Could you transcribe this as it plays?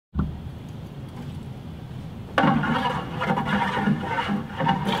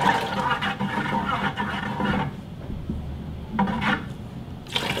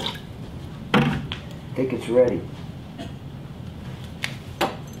think it's ready.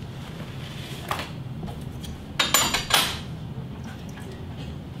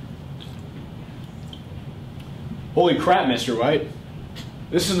 Holy crap, Mr. White.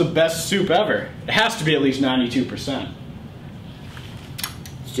 This is the best soup ever. It has to be at least 92%.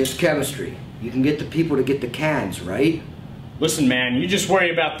 It's just chemistry. You can get the people to get the cans, right? Listen, man, you just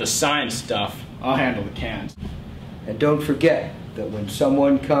worry about the science stuff. I'll handle the cans. And don't forget that when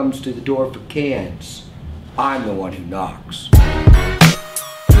someone comes to the door for cans, I'm the one who knocks.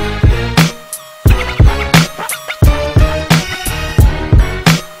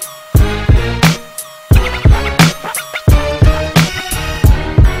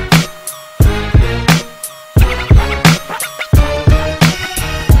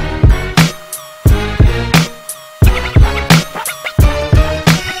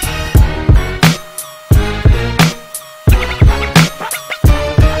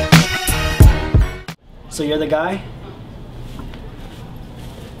 So you're the guy?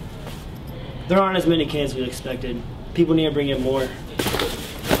 There aren't as many cans as we expected. People need to bring in more.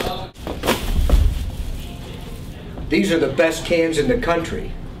 These are the best cans in the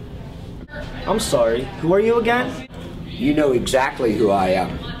country. I'm sorry, who are you again? You know exactly who I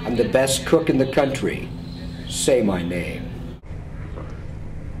am. I'm the best cook in the country. Say my name.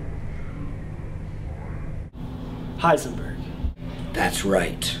 Heisenberg. That's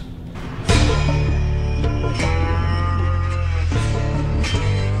right.